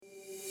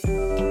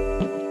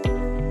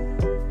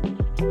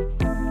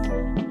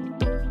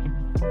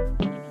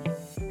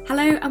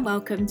and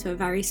welcome to a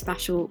very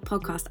special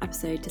podcast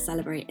episode to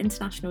celebrate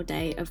International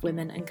Day of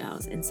Women and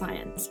Girls in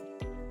Science.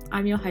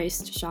 I'm your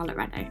host, Charlotte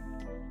Renaud.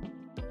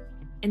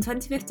 In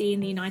 2015,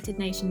 the United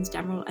Nations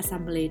General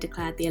Assembly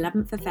declared the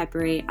 11th of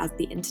February as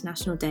the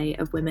International Day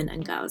of Women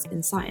and Girls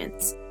in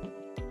Science.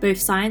 Both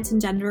science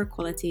and gender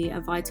equality are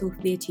vital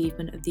for the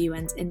achievement of the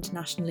UN's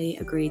internationally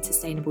agreed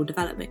Sustainable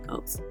Development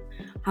Goals.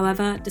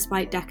 However,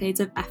 despite decades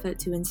of effort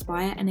to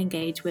inspire and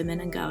engage women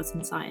and girls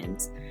in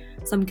science,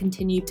 some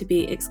continue to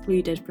be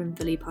excluded from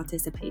fully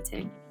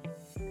participating.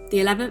 The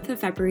 11th of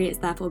February has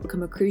therefore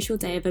become a crucial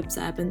day of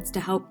observance to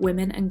help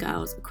women and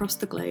girls across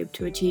the globe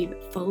to achieve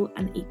full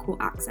and equal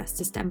access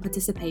to STEM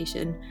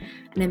participation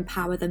and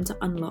empower them to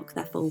unlock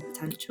their full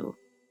potential.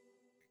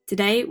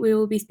 Today, we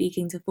will be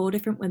speaking to 4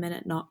 different women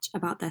at Notch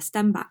about their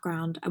STEM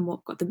background and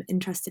what got them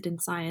interested in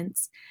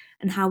science,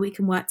 and how we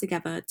can work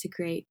together to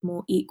create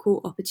more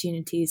equal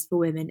opportunities for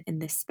women in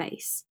this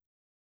space.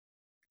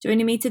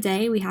 Joining me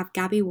today, we have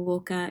Gabby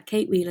Walker,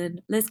 Kate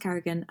Whelan, Liz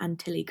Kerrigan, and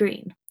Tilly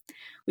Green.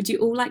 Would you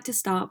all like to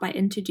start by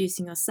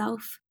introducing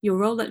yourself, your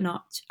role at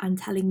Notch, and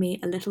telling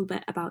me a little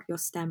bit about your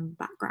STEM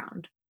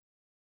background?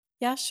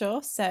 Yeah,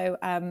 sure. So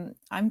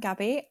I'm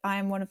Gabby.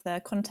 I'm one of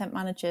the content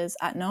managers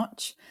at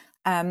Notch.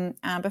 And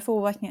before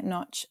working at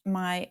Notch,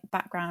 my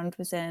background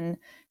was in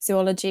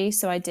zoology.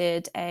 So I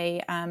did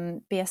a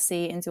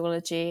BSc in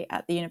zoology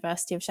at the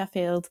University of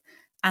Sheffield.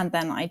 And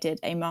then I did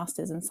a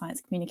master's in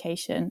science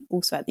communication,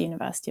 also at the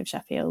University of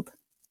Sheffield.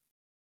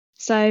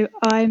 So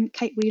I'm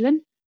Kate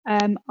Whelan.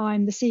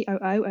 I'm the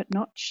COO at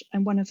Notch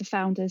and one of the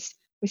founders.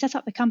 We set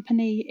up the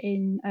company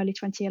in early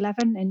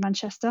 2011 in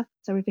Manchester.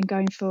 So we've been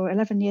going for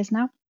 11 years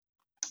now.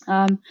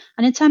 And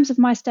in terms of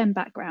my STEM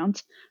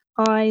background,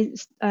 I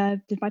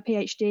did my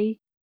PhD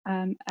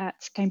at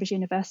Cambridge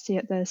University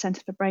at the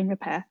Centre for Brain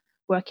Repair,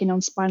 working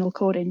on spinal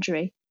cord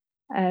injury.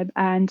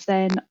 And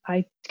then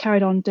I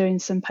carried on doing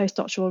some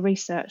postdoctoral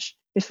research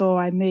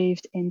before I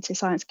moved into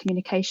science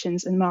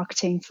communications and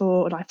marketing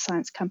for life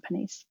science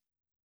companies.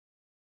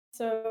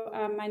 So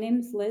my name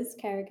is Liz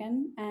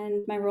Kerrigan,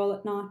 and my role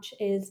at Notch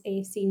is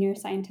a senior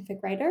scientific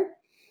writer.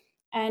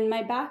 And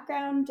my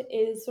background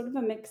is sort of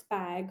a mixed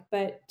bag,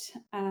 but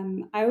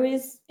I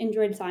always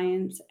enjoyed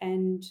science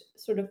and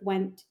sort of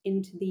went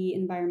into the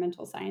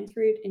environmental science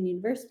route in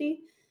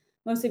university,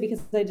 mostly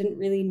because I didn't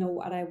really know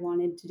what I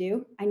wanted to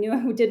do. I knew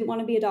I didn't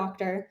want to be a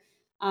doctor,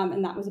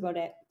 and that was about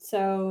it.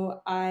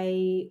 So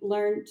I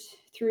learned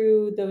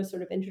through those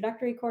sort of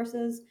introductory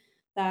courses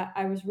that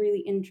I was really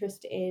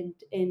interested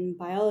in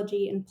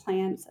biology and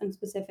plants, and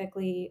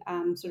specifically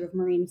sort of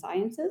marine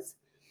sciences.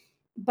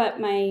 But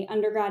my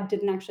undergrad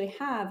didn't actually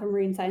have a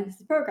marine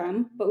sciences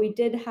program, but we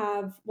did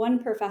have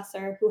one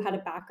professor who had a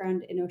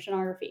background in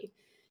oceanography.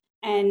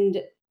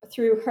 And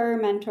through her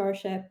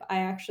mentorship, I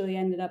actually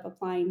ended up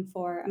applying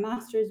for a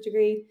master's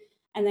degree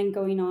and then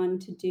going on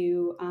to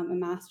do a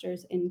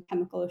master's in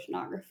chemical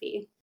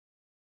oceanography.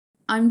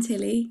 I'm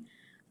Tilly.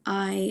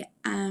 I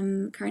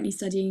am currently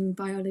studying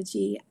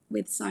biology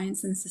with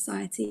Science and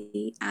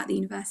Society at the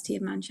University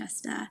of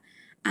Manchester.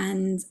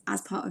 And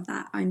as part of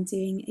that, I'm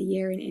doing a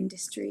year in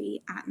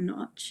industry at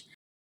Notch.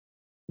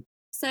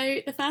 So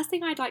the first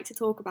thing I'd like to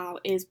talk about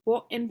is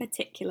what in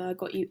particular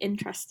got you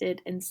interested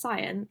in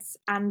science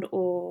and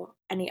or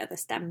any other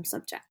STEM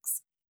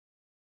subjects.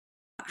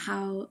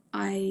 How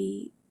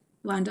I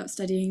wound up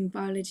studying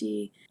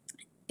biology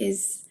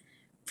is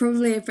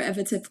probably a bit of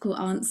a typical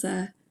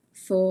answer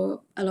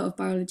for a lot of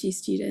biology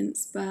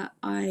students, but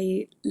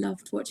I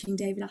loved watching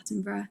David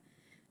Attenborough.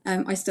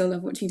 I still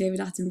love watching David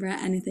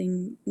Attenborough,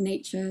 anything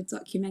nature,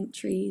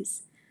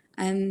 documentaries.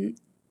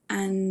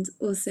 And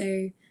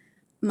also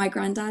my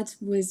granddad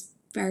was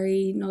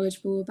very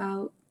knowledgeable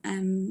about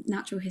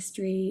natural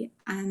history,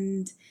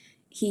 and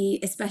he,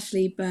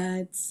 especially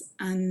birds,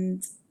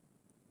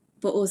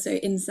 but also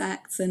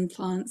insects and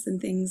plants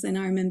and things. And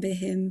I remember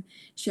him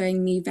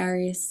showing me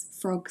various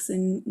frogs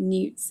and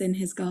newts in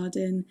his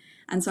garden.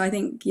 And so I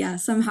think,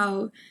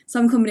 somehow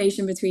some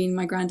combination between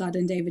my granddad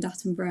and David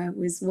Attenborough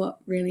was what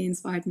really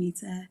inspired me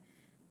to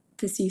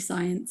pursue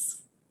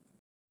science.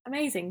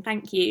 Amazing,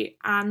 thank you.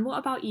 And what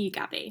about you,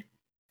 Gabby?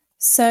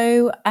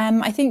 So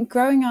I think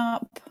growing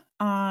up,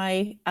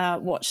 I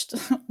watched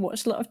a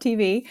lot of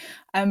TV,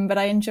 but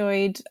I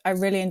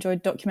really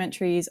enjoyed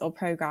documentaries or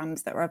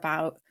programs that were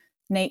about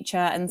nature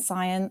and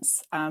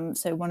science.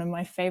 So one of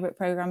my favourite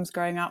programs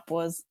growing up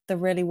was The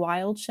Really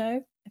Wild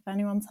Show, if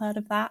anyone's heard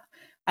of that.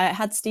 It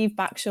had Steve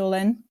Backshall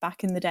in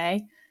back in the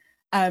day.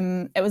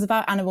 It was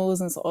about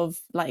animals and sort of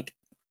like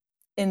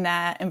in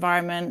their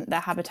environment, their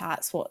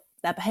habitats, what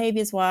their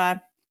behaviours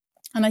were.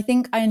 And I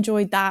think I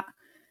enjoyed that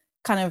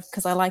kind of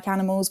because I like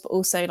animals, but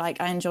also like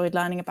I enjoyed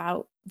learning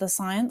about the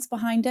science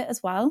behind it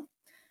as well.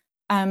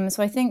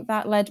 So I think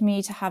that led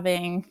me to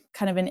having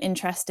kind of an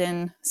interest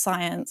in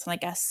science, and I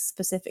guess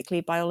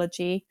specifically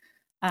biology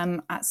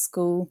at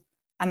school.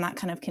 And that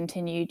kind of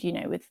continued,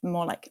 with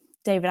more like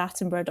David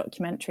Attenborough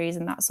documentaries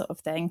and that sort of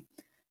thing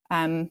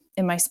in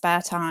my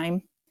spare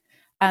time.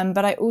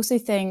 But I also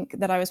think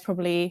that I was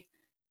probably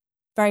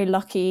very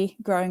lucky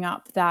growing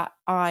up that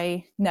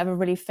I never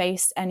really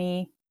faced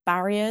any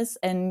barriers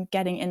in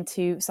getting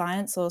into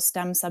science or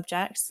STEM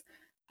subjects.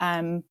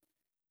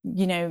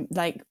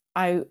 Like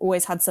I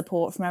always had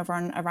support from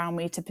everyone around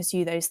me to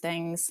pursue those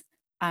things.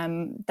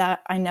 That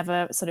I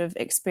never sort of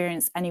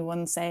experienced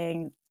anyone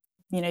saying,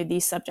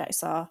 these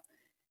subjects are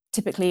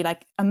typically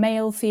like a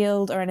male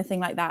field or anything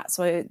like that.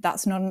 So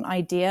that's not an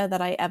idea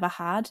that I ever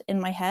had in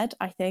my head,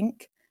 I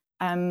think.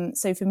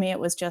 So for me, it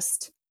was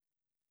just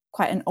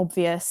quite an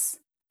obvious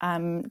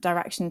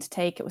direction to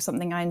take. It was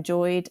something I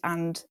enjoyed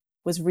and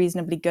was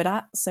reasonably good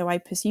at, so I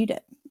pursued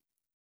it.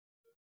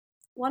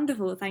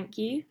 Wonderful, thank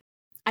you.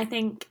 I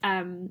think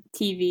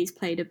TV's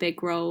played a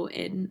big role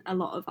in a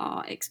lot of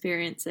our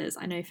experiences.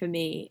 I know for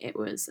me, it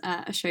was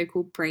a show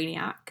called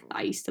Brainiac that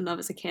I used to love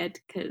as a kid,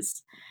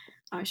 because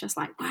I was just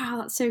like, wow,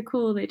 that's so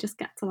cool. They just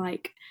get to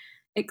like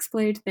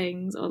explode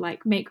things or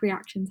like make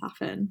reactions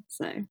happen.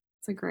 So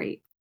it's a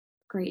great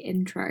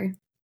intro.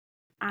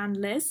 And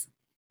Liz?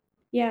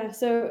 Yeah,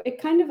 so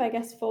it kind of, I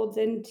guess, folds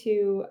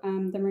into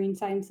the marine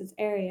sciences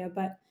area,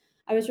 but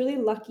I was really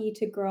lucky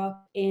to grow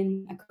up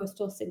in a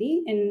coastal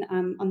city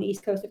on the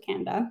east coast of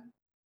Canada,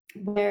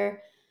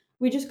 where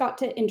we just got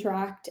to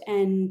interact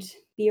and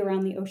be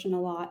around the ocean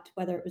a lot,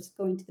 whether it was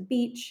going to the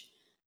beach.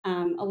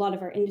 A lot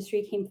of our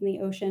industry came from the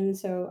ocean,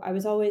 so I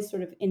was always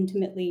sort of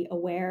intimately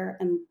aware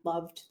and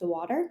loved the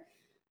water.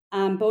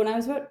 But when I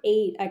was about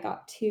 8, I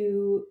got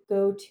to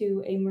go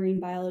to a marine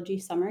biology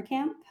summer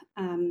camp,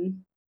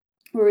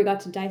 where we got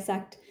to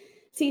dissect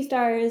sea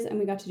stars, and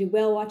we got to do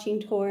whale watching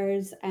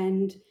tours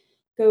and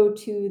go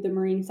to the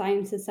Marine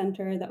Sciences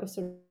Center that was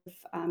sort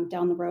of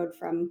down the road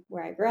from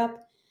where I grew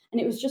up.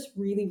 And it was just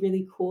really,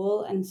 really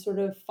cool, and sort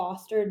of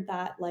fostered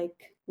that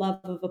like love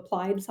of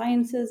applied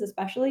sciences,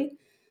 especially.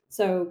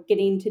 So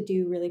getting to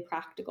do really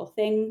practical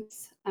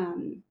things.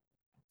 And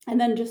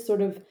then just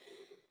sort of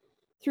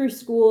through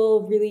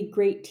school, really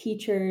great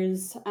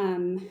teachers,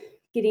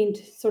 getting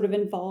sort of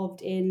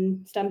involved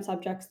in STEM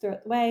subjects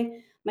throughout the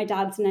way. My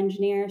dad's an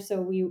engineer, so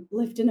we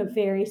lived in a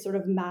very sort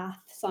of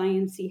math,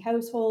 science-y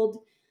household.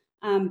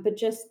 But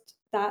just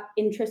that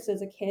interest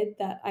as a kid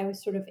that I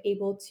was sort of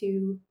able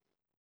to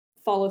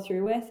follow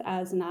through with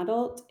as an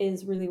adult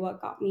is really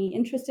what got me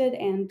interested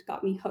and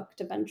got me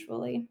hooked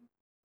eventually.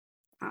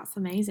 That's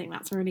amazing.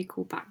 That's a really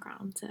cool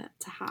background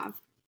to have.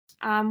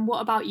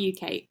 What about you,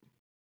 Kate?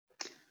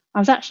 I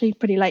was actually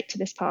pretty late to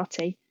this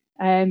party.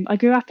 I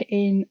grew up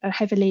in a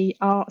heavily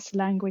arts,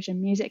 language,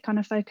 and music kind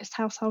of focused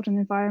household and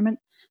environment.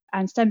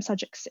 And STEM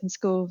subjects in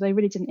school, they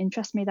really didn't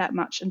interest me that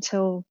much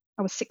until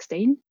I was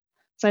 16.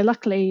 So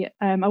luckily,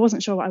 I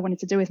wasn't sure what I wanted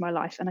to do with my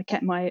life, and I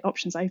kept my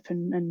options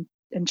open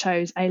and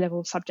chose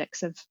A-level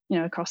subjects of,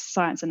 across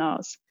science and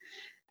arts.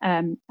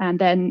 And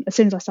then as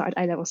soon as I started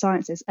A-level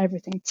sciences,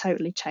 everything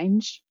totally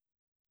changed.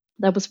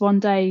 There was one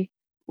day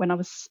when I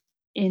was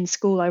in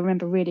school, I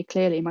remember really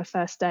clearly my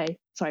first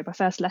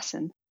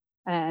lesson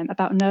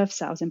about nerve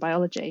cells in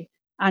biology.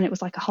 And it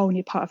was like a whole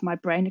new part of my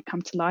brain had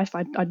come to life.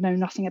 I'd known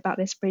nothing about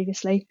this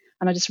previously.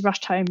 And I just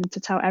rushed home to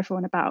tell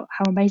everyone about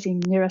how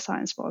amazing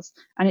neuroscience was.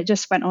 And it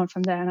just went on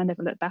from there, and I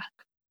never looked back.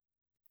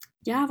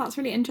 Yeah, that's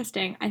really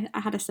interesting. I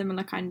had a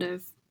similar kind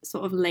of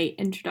sort of late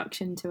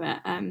introduction to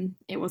it.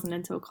 It wasn't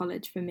until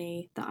college for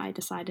me that I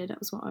decided it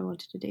was what I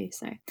wanted to do.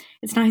 So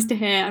it's nice to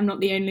hear I'm not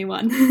the only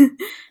one.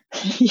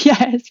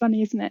 Yeah, it's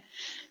funny, isn't it?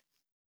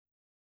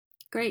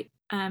 Great.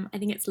 I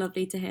think it's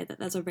lovely to hear that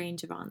there's a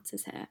range of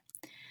answers here.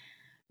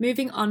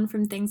 Moving on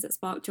from things that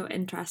sparked your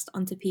interest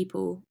onto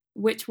people,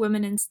 which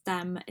woman in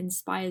STEM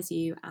inspires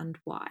you and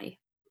why?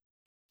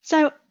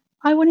 So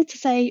I wanted to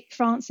say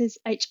Frances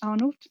H.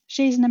 Arnold.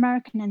 She's an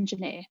American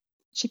engineer.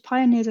 She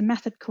pioneered a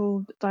method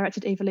called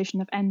directed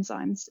evolution of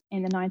enzymes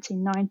in the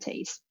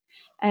 1990s.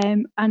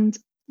 And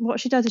what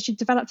she does is she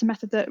developed a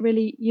method that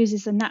really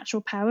uses the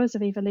natural powers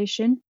of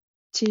evolution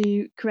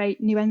to create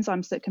new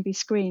enzymes that can be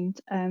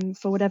screened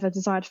for whatever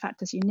desired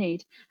factors you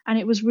need. And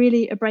it was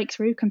really a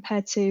breakthrough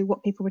compared to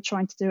what people were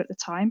trying to do at the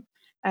time.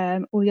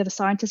 All the other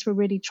scientists were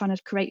really trying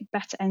to create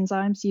better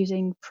enzymes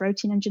using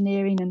protein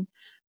engineering and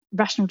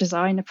rational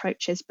design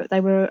approaches, but they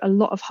were a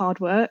lot of hard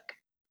work.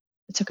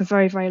 It took a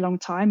very, very long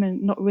time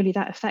and not really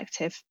that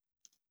effective.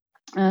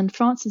 And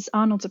Frances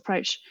Arnold's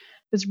approach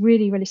was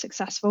really, really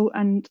successful.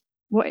 And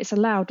what it's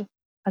allowed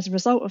as a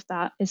result of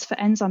that is for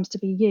enzymes to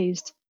be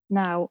used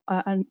now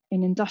in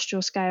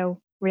industrial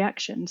scale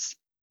reactions.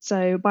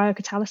 So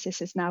biocatalysis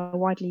is now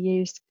widely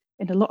used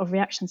in a lot of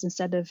reactions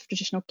instead of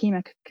traditional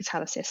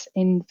chemocatalysis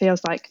in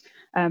fields like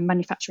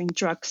manufacturing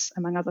drugs,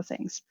 among other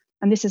things.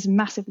 And this has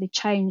massively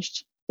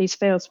changed these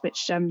fields,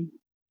 which in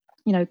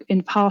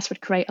the past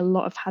would create a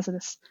lot of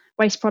hazardous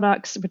waste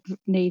products, would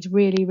need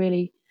really,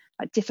 really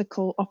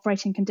difficult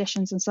operating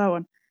conditions and so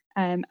on.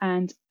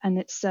 And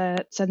it's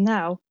so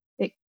now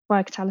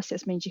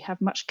biocatalysis means you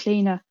have much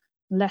cleaner,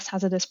 less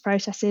hazardous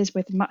processes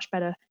with much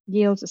better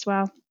yields as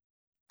well.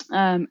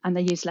 And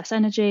they use less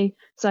energy.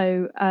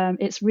 So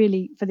it's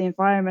really, for the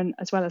environment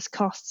as well as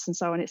costs and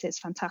so on, it's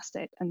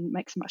fantastic and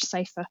makes a much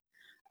safer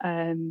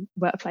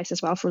workplace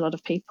as well for a lot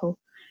of people.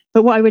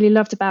 But what I really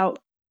loved about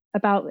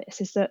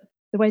this is that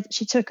the way that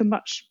she took a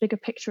much bigger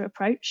picture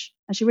approach,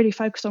 and she really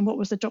focused on what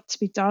was the job to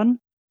be done.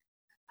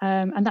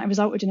 And that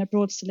resulted in a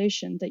broad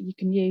solution that you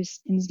can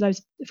use in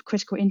loads of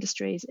critical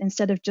industries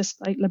instead of just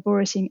like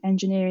laboriously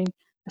engineering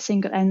a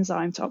single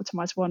enzyme to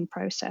optimize one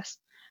process.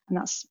 And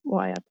that's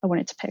why I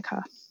wanted to pick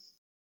her.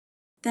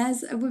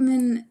 There's a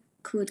woman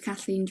called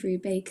Kathleen Drew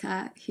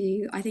Baker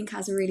who I think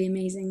has a really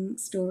amazing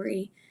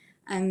story.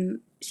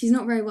 She's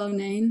not very well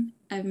known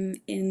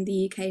in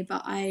the UK,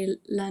 but I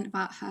learned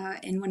about her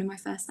in one of my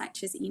first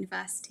lectures at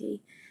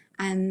university.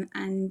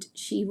 And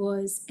she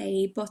was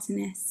a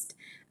botanist,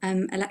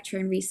 a lecturer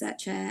and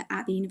researcher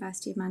at the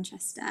University of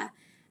Manchester.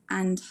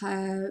 And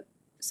her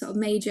sort of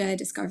major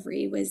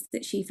discovery was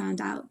that she found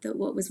out that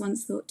what was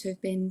once thought to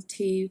have been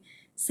two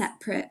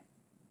separate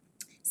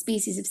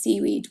species of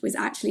seaweed was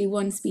actually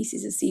one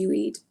species of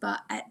seaweed,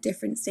 but at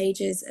different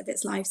stages of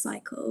its life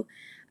cycle.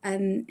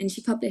 And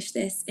she published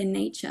this in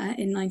Nature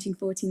in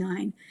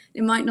 1949.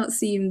 It might not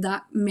seem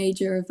that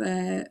major of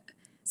a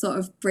sort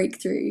of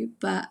breakthrough,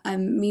 but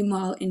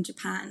meanwhile in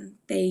Japan,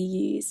 they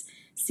use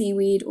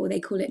seaweed, or they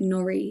call it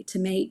nori, to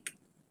make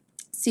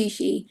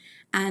sushi.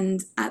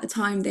 And at the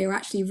time, they were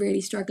actually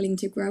really struggling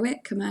to grow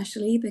it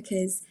commercially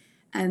because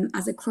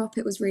as a crop,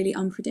 it was really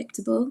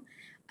unpredictable.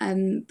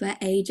 But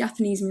a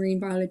Japanese marine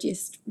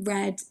biologist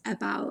read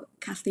about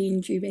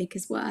Kathleen Drew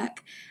Baker's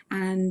work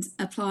and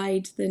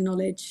applied the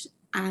knowledge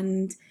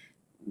and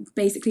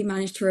basically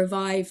managed to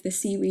revive the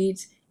seaweed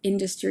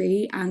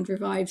industry and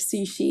revive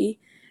sushi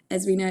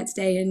as we know it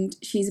today. And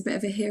she's a bit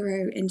of a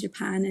hero in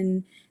Japan,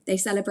 and they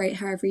celebrate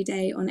her every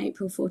day on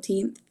April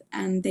 14th,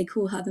 and they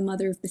call her the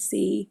mother of the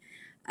sea.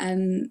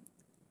 And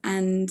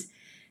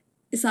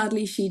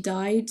sadly, she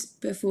died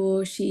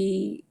before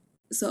she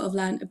sort of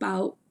learned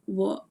about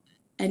what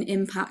an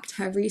impact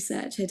her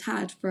research had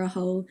had for a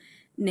whole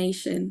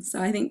nation.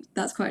 So I think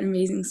that's quite an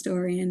amazing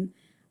story, and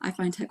I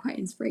find her quite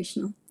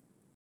inspirational.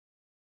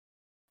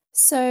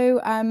 So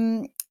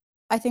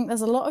I think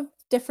there's a lot of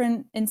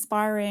different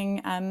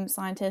inspiring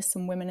scientists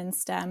and women in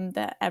STEM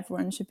that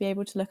everyone should be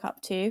able to look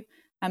up to.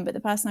 But the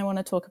person I want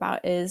to talk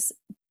about is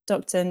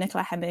Dr.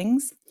 Nicola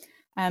Hemmings.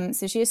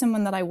 So she is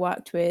someone that I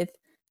worked with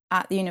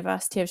at the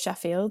University of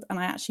Sheffield, and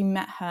I actually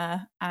met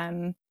her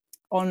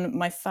on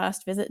my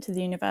first visit to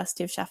the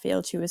University of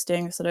Sheffield. She was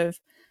doing a sort of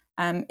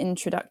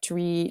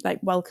introductory, like,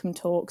 welcome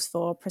talks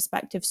for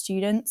prospective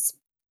students.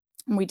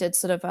 And we did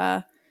sort of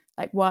a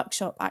like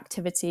workshop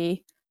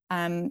activity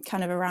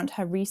kind of around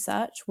her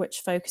research, which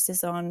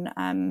focuses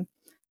on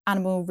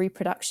animal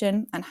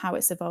reproduction and how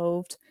it's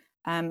evolved,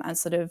 and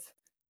sort of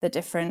the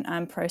different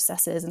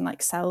processes and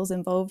like cells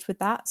involved with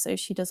that. So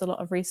she does a lot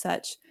of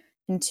research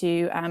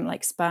into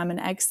like sperm and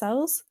egg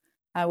cells,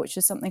 which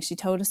is something she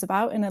told us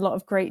about in a lot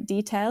of great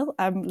detail,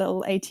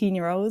 little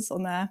 18-year-olds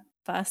on their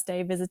first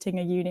day visiting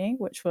a uni,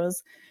 which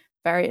was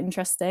very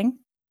interesting.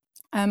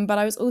 But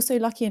I was also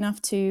lucky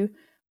enough to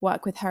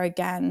work with her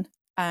again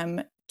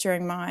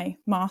during my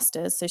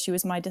master's. So she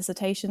was my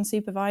dissertation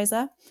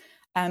supervisor.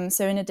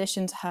 So in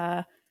addition to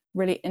her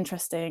really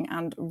interesting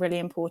and really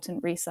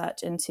important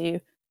research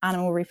into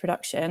animal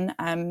reproduction,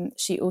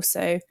 she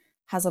also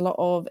has a lot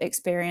of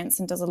experience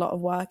and does a lot of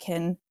work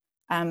in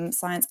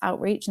science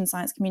outreach and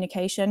science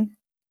communication.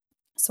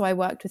 So I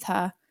worked with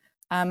her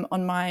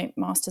on my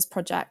master's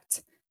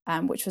project,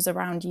 which was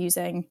around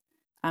using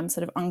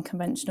sort of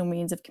unconventional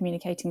means of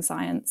communicating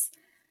science.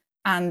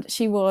 And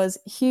she was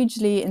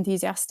hugely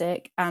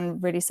enthusiastic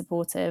and really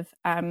supportive.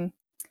 And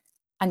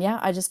yeah,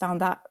 I just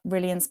found that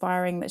really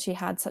inspiring that she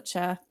had such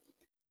a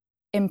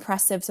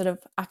impressive sort of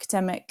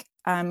academic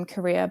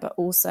career, but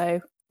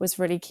also was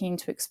really keen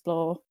to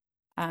explore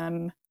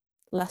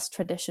less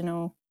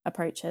traditional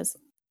approaches.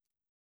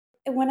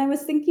 When I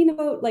was thinking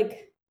about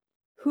like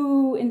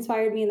who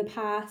inspired me in the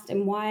past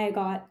and why I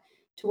got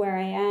to where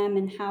I am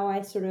and how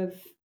I sort of,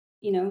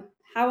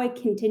 how I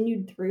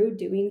continued through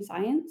doing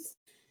science,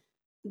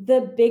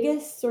 the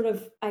biggest sort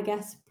of, I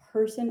guess,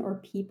 person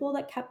or people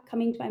that kept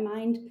coming to my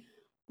mind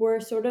were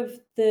sort of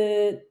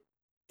the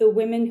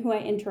women who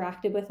I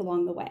interacted with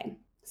along the way.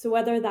 So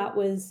whether that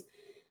was,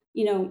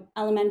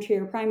 elementary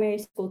or primary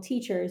school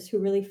teachers who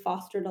really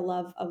fostered a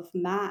love of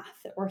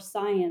math or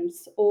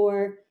science,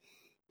 or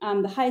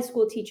the high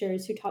school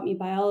teachers who taught me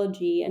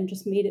biology and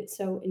just made it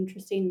so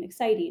interesting and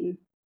exciting,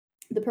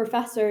 the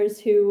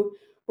professors who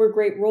were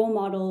great role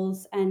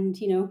models and,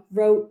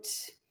 wrote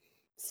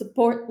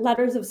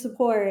letters of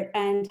support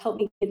and helped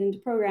me get into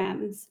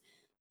programs,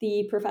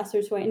 the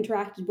professors who I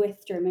interacted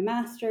with during my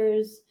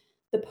master's,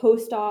 the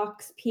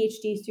postdocs,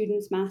 PhD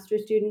students,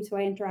 master's students who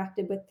I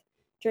interacted with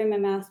during my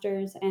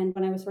master's and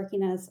when I was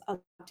working as a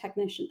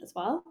technician as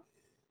well.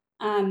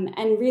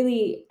 And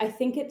really, I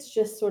think it's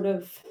just sort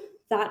of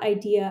that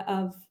idea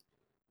of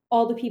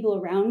all the people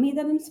around me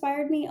that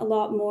inspired me a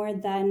lot more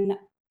than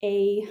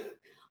a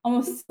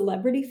almost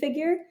celebrity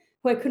figure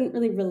who I couldn't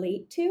really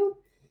relate to.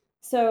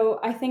 So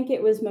I think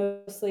it was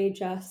mostly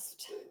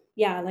just,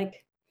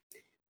 like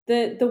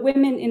the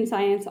women in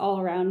science all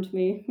around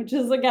me, which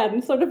is,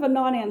 again, sort of a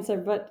non-answer,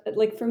 but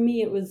like for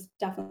me, it was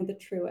definitely the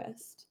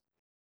truest.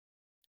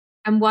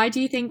 And why do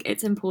you think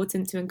it's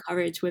important to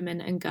encourage women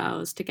and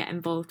girls to get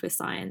involved with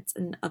science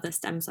and other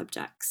STEM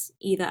subjects,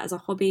 either as a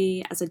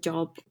hobby, as a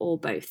job, or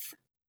both?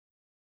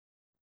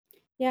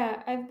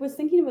 Yeah, I was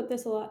thinking about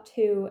this a lot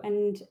too,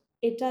 and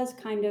it does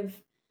kind of,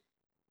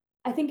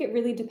 I think it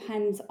really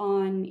depends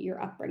on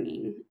your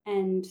upbringing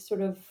and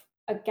sort of,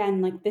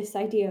 again, like this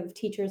idea of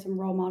teachers and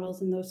role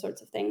models and those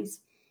sorts of things.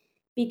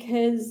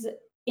 Because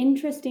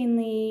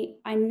interestingly,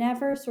 I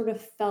never sort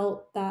of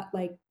felt that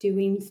like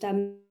doing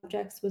STEM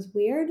subjects was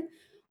weird,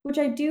 which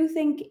I do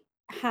think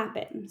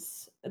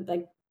happens.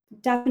 Like,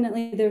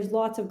 definitely, there's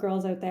lots of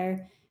girls out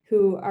there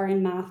who are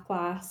in math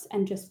class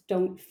and just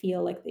don't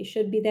feel like they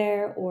should be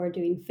there, or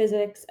doing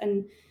physics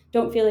and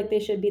don't feel like they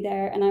should be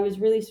there. And I was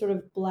really sort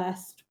of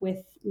blessed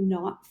with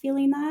not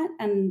feeling that.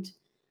 And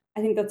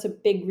I think that's a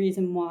big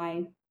reason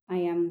why I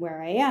am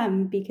where I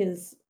am,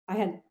 because I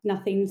had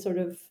nothing sort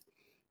of,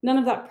 none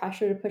of that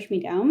pressure to push me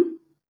down.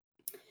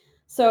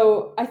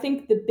 So I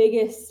think the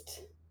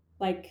biggest,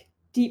 like,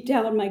 deep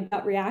down my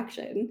gut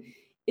reaction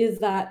is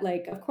that,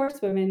 like, of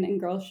course, women and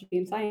girls should be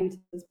in sciences.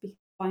 Because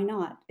why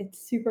not?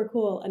 It's super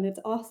cool and it's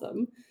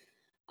awesome.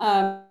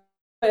 Um,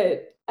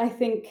 but I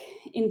think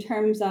in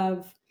terms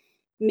of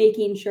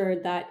making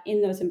sure that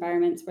in those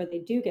environments where they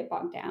do get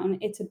bogged down,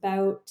 it's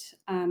about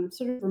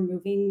sort of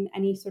removing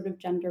any sort of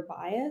gender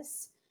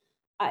bias.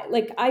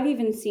 I've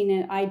even seen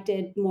it. I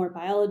did more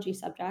biology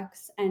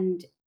subjects,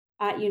 and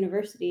at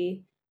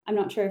university, I'm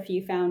not sure if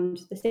you found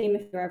the same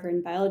if you're ever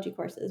in biology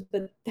courses,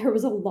 but there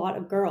was a lot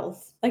of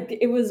girls. Like,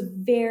 it was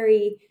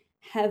very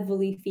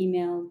heavily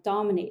female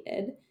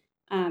dominated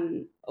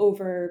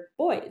over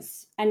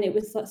boys, and it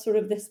was sort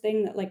of this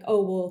thing that, like,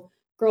 oh well,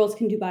 girls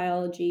can do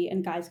biology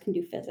and guys can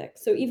do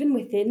physics. So even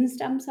within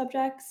STEM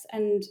subjects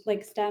and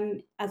like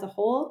STEM as a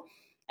whole,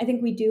 I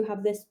think we do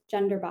have this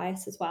gender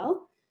bias as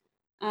well.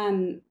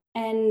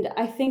 And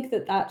I think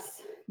that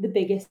that's the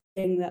biggest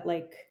thing that,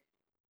 like,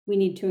 we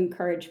need to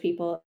encourage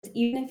people.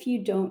 Even if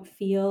you don't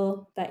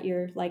feel that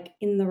you're like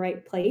in the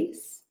right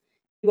place,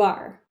 you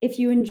are. If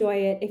you enjoy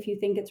it, if you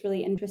think it's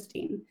really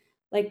interesting,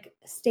 like,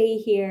 stay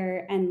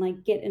here and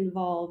like get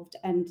involved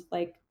and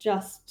like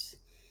just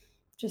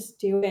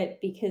do it,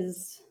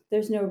 because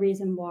there's no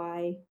reason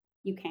why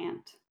you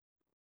can't.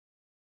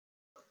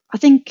 I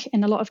think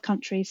in a lot of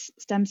countries,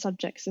 STEM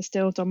subjects are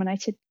still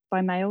dominated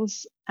by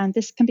males, and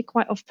this can be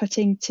quite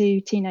off-putting to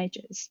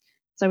teenagers.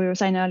 So we were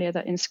saying earlier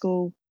that in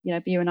school,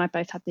 you and I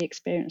both had the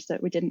experience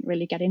that we didn't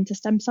really get into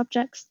STEM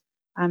subjects.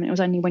 It was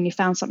only when you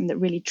found something that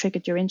really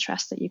triggered your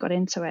interest that you got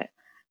into it.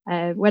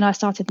 When I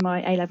started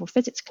my A-level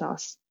physics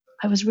class,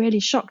 I was really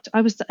shocked.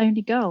 I was the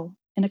only girl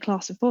in a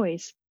class of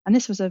boys, and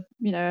this was a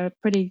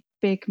pretty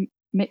big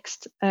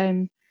mixed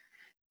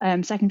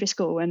secondary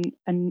school,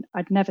 and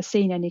I'd never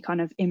seen any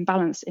kind of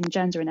imbalance in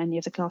gender in any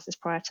of the classes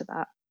prior to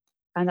that,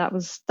 and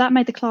that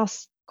made the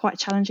class quite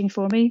challenging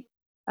for me.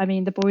 I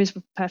mean, the boys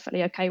were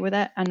perfectly okay with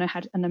it, and I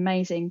had an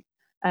amazing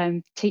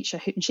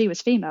teacher and she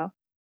was female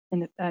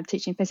in the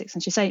teaching physics,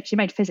 and she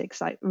made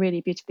physics like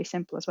really beautifully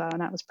simple as well,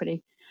 and that was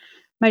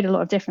made a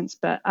lot of difference.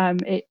 But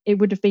it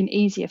would have been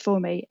easier for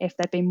me if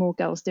there'd been more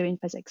girls doing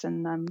physics,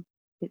 and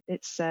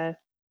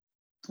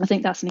I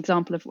think that's an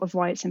example of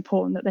why it's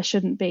important that there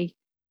shouldn't be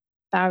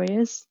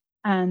barriers.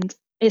 And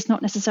it's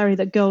not necessarily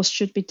that girls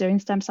should be doing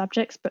STEM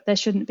subjects, but there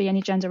shouldn't be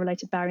any gender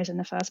related barriers in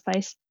the first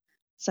place,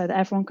 so that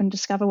everyone can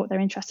discover what they're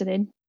interested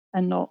in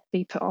and not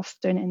be put off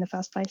doing it in the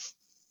first place.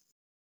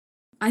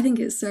 I think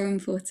it's so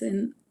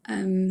important.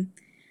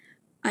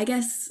 I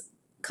guess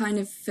kind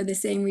of for the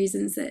same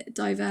reasons that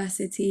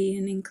diversity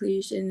and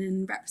inclusion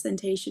and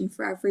representation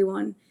for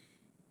everyone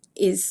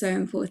is so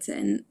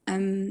important.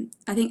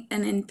 I think,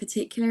 and in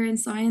particular in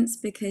science,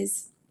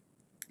 because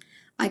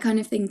I kind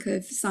of think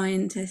of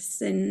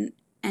scientists and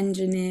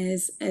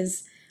engineers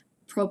as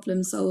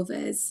problem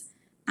solvers,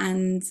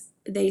 and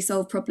they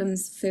solve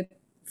problems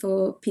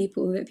for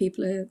people that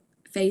people are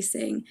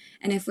facing.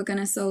 And if we're going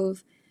to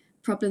solve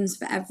problems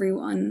for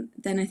everyone,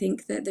 then I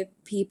think that the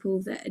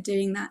people that are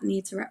doing that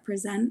need to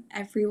represent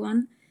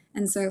everyone.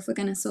 And so if we're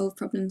going to solve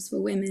problems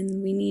for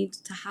women, we need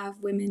to have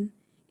women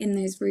in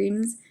those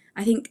rooms.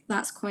 I think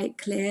that's quite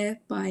clear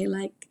by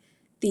like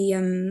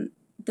the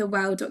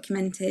well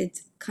documented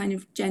kind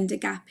of gender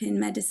gap in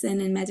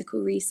medicine and medical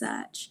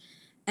research,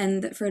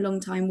 and that for a long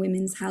time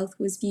women's health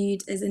was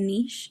viewed as a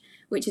niche,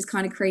 which is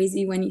kind of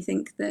crazy when you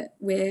think that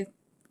we're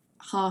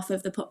half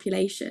of the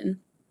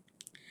population.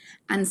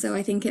 And so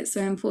I think it's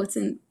so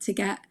important to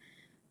get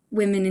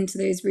women into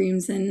those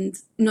rooms, and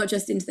not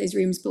just into those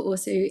rooms, but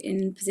also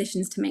in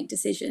positions to make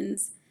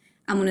decisions.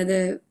 And one of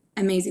the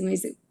amazing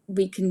ways that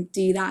we can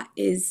do that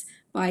is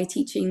by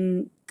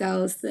teaching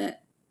girls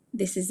that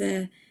this is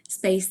a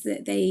space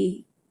that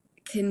they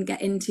can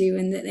get into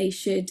and that they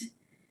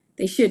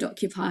should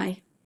occupy.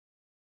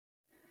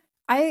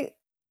 I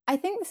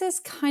think this is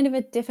kind of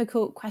a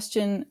difficult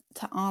question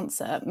to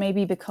answer,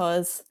 maybe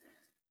because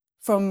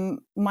from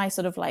my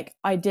sort of like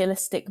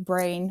idealistic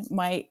brain,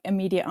 my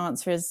immediate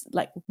answer is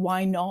like,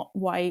 why not?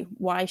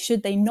 Why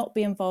should they not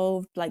be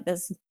involved? Like,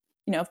 there's,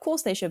 of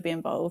course they should be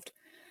involved.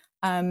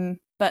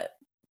 But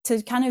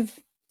to kind of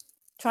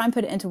try and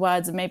put it into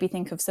words and maybe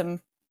think of some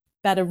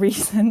better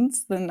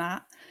reasons than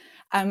that.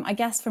 I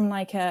guess from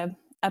like a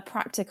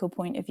practical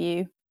point of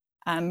view,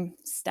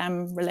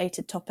 STEM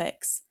related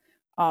topics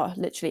are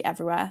literally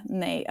everywhere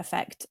and they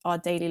affect our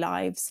daily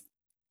lives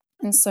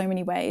in so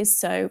many ways.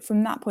 So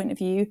from that point of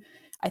view,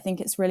 I think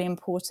it's really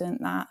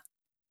important that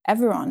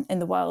everyone in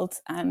the world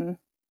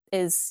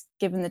is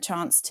given the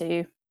chance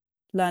to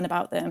learn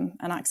about them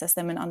and access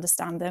them and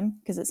understand them,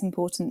 because it's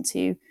important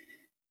to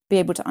be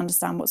able to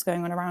understand what's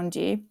going on around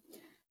you.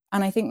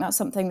 And I think that's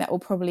something that will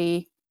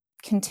probably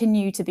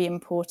continue to be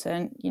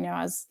important, you know,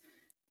 as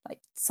like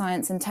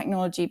science and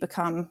technology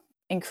become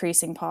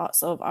increasing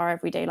parts of our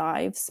everyday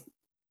lives.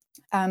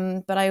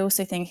 But I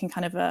also think in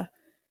kind of a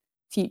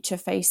future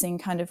facing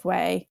kind of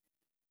way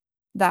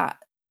that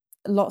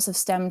lots of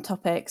STEM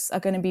topics are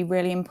going to be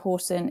really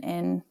important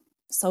in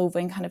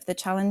solving kind of the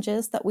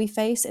challenges that we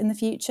face in the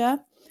future.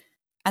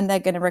 And they're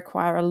going to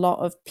require a lot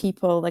of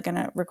people, they're going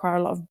to require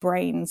a lot of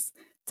brains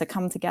to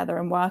come together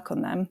and work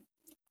on them.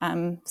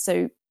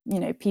 So, you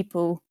know,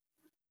 people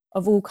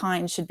of all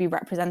kinds should be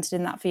represented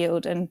in that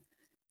field. And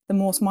the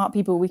more smart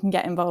people we can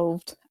get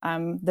involved,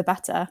 the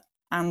better.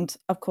 And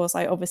of course,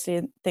 I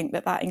obviously think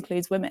that that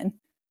includes women.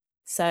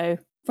 So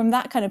from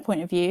that kind of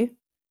point of view,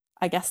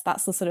 I guess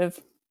that's the sort of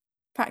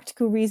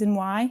practical reason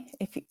why,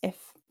 if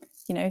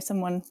you know,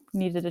 someone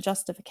needed a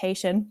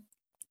justification.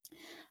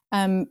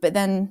 But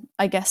then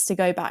I guess to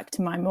go back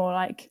to my more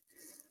like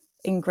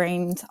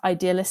ingrained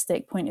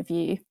idealistic point of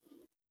view,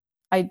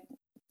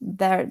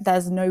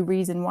 there's no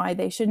reason why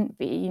they shouldn't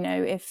be. You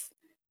know, if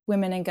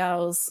women and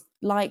girls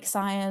like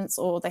science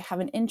or they have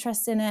an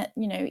interest in it,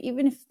 you know,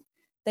 even if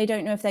they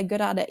don't know if they're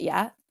good at it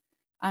yet,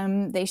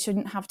 they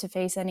shouldn't have to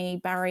face any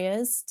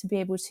barriers to be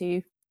able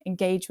to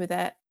engage with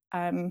it,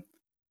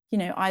 you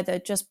know, either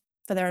just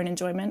for their own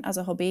enjoyment as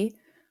a hobby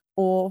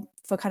or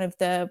for kind of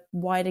the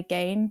wider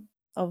gain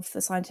of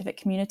the scientific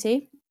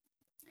community.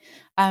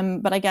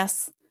 But I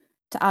guess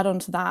to add on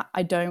to that,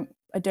 I don't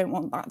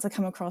want that to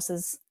come across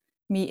as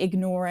me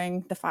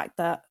ignoring the fact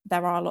that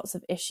there are lots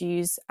of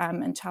issues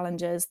and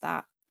challenges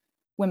that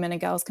women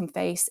and girls can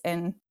face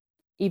in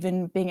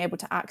even being able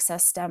to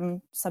access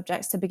STEM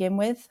subjects to begin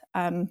with.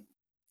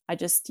 I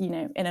just, you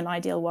know, in an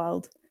ideal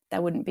world,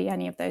 there wouldn't be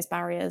any of those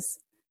barriers.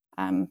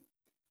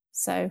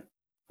 So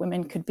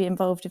women could be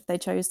involved if they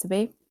chose to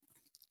be.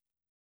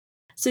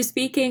 So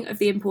speaking of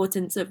the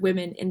importance of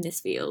women in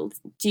this field,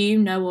 do you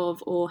know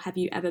of or have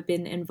you ever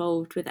been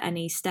involved with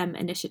any STEM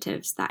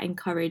initiatives that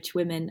encourage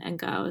women and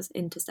girls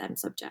into STEM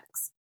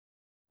subjects?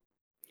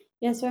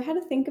 Yeah, so I had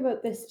to think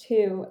about this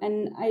too.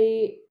 And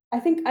I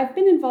think I've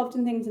been involved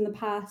in things in the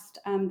past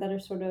that are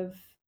sort of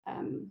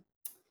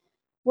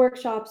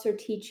workshops or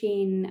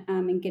teaching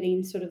and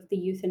getting sort of the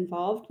youth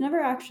involved, never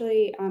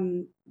actually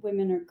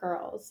women or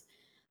girls.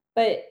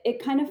 But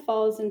it kind of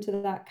falls into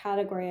that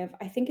category of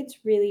I think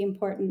it's really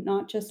important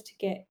not just to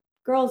get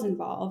girls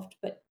involved,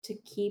 but to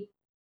keep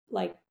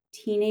like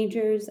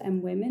teenagers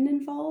and women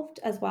involved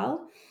as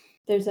well.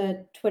 There's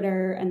a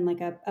Twitter and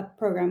like a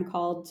program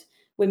called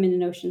Women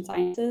in Ocean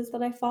Sciences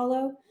that I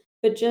follow.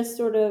 But just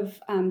sort of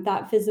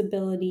that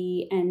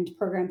visibility and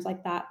programs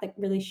like that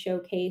really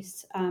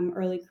showcase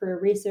early career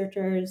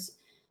researchers,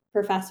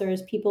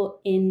 professors,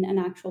 people in an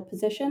actual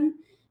position,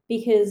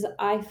 because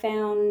I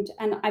found,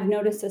 and I've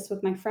noticed this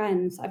with my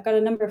friends, I've got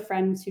a number of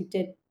friends who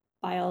did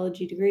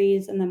biology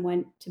degrees and then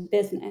went to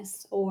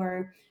business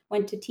or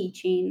went to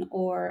teaching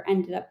or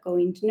ended up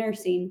going to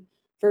nursing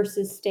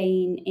versus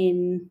staying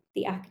in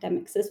the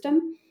academic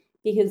system,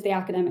 because the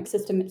academic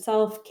system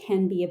itself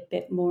can be a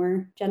bit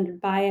more gender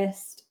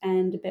biased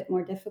and a bit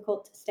more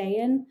difficult to stay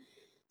in.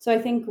 So I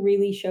think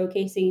really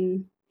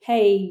showcasing,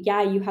 hey,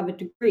 yeah, you have a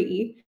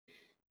degree,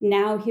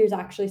 now here's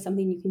actually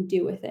something you can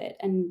do with it.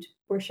 And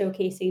we're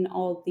showcasing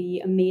all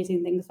the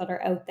amazing things that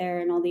are out there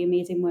and all the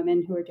amazing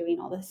women who are doing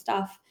all this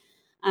stuff,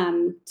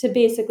 to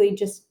basically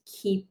just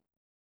keep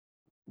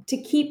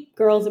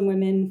girls and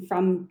women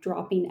from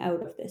dropping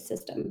out of this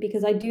system.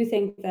 Because I do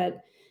think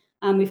that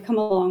we've come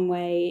a long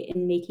way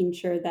in making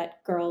sure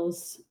that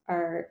girls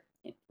are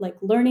like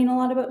learning a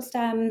lot about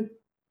STEM,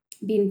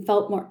 being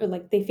felt more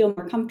like they feel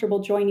more comfortable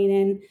joining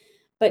in.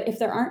 But if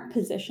there aren't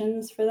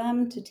positions for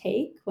them to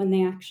take when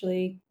they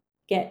actually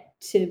get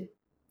to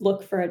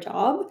look for a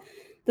job,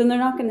 then they're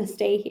not going to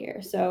stay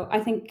here. So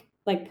I think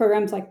like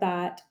programs like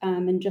that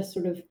and just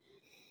sort of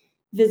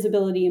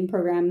visibility in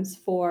programs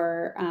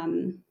for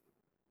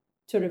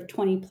sort of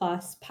 20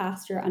 plus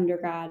past your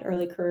undergrad,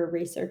 early career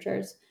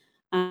researchers,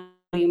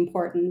 really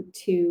important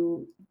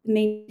to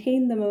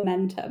maintain the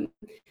momentum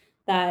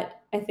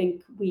that I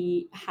think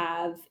we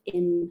have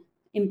in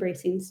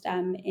embracing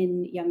STEM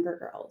in younger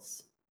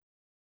girls.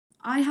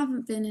 I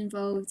haven't been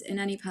involved in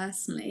any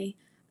personally.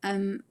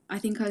 I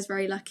think I was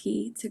very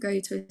lucky to go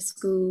to a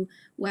school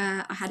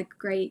where I had a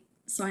great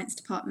science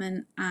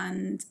department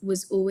and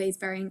was always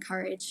very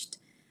encouraged.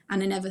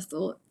 And I never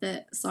thought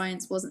that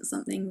science wasn't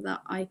something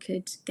that I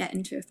could get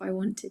into if I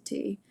wanted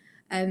to.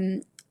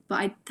 But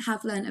I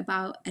have learnt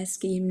about a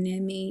scheme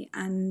near me,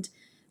 and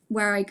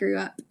where I grew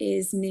up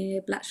is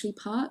near Bletchley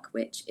Park,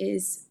 which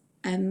is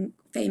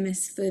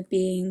famous for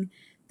being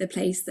the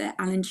place that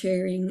Alan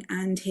Turing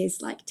and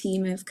his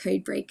team of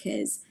code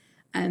breakers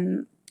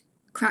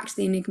cracked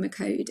the Enigma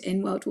code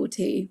in World War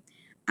II.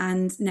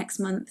 And next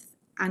month,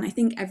 and I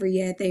think every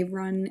year, they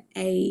run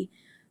a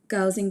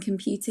Girls in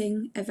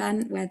Computing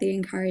event where they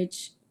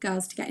encourage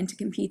girls to get into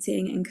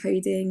computing and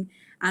coding.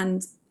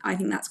 And I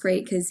think that's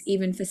great because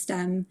even for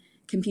STEM,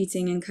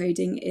 computing and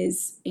coding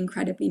is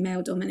incredibly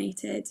male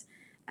dominated.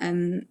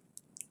 And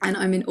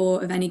I'm in awe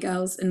of any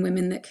girls and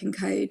women that can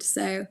code.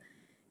 So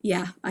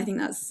yeah, I think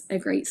that's a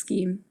great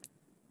scheme.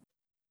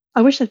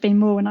 I wish there'd been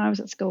more when I was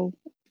at school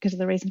because of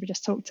the reasons we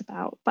just talked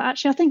about. But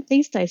actually, I think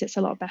these days it's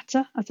a lot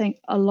better. I think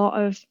a lot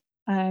of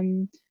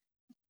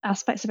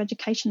aspects of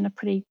education are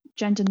pretty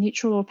gender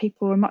neutral, or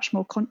people are much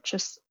more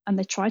conscious and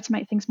they try to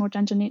make things more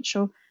gender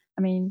neutral.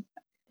 I mean,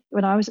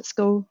 when I was at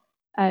school,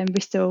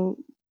 we still,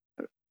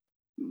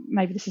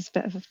 maybe this is a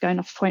bit of going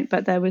off point,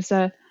 but there was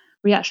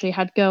we actually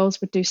had girls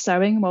would do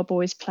sewing while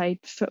boys played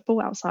football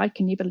outside.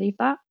 Can you believe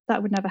that?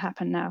 That would never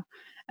happen now.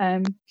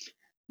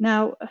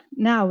 Now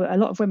a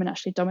lot of women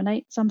actually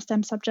dominate some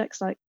STEM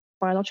subjects, like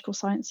biological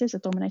sciences are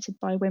dominated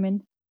by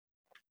women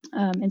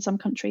in some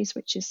countries,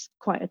 which is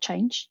quite a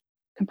change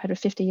compared with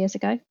 50 years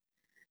ago.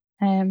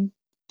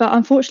 But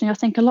unfortunately, I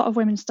think a lot of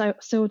women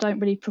still don't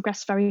really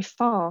progress very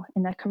far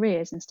in their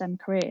careers, in STEM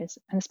careers,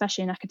 and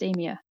especially in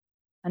academia.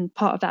 And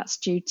part of that's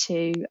due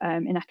to,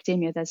 in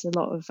academia, there's a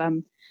lot of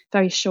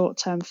very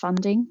short-term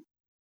funding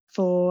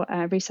for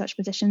research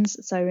positions.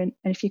 So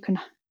if you can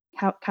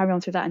carry on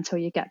through that until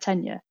you get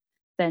tenure,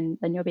 then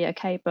you'll be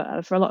okay.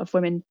 But for a lot of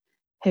women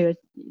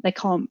they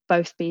can't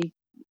both be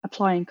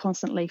applying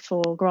constantly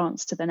for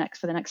grants for the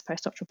next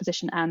postdoctoral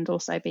position and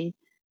also be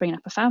bringing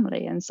up a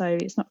family. And so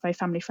it's not a very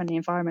family-friendly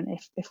environment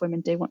if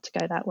women do want to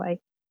go that way.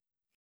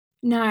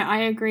 No,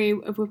 I agree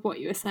with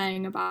what you were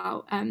saying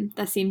about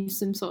there seems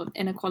some sort of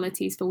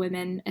inequalities for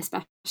women,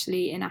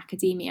 especially in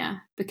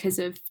academia, because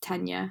of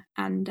tenure.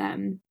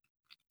 And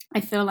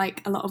I feel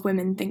like a lot of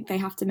women think they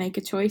have to make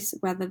a choice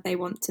whether they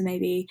want to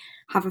maybe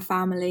have a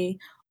family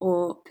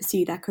or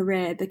pursue their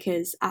career,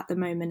 because at the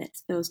moment it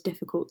feels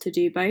difficult to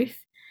do both.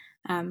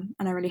 And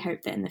I really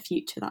hope that in the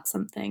future that's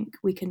something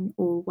we can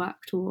all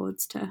work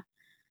towards to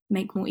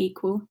make more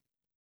equal.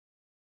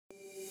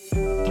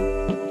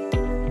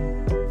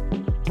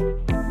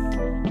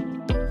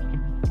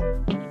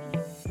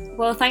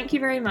 Well, thank you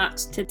very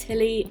much to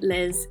Tilly,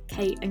 Liz,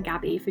 Kate and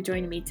Gabby for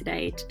joining me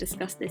today to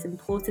discuss this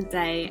important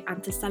day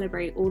and to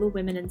celebrate all the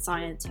women in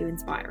science who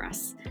inspire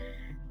us.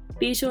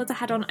 Be sure to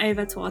head on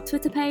over to our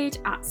Twitter page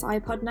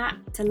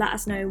 @SciPodNet to let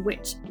us know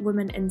which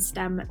woman in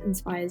STEM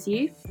inspires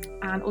you.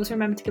 And also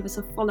remember to give us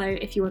a follow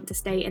if you want to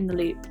stay in the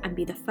loop and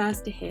be the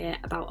first to hear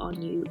about our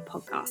new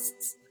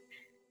podcasts.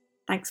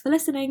 Thanks for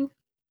listening.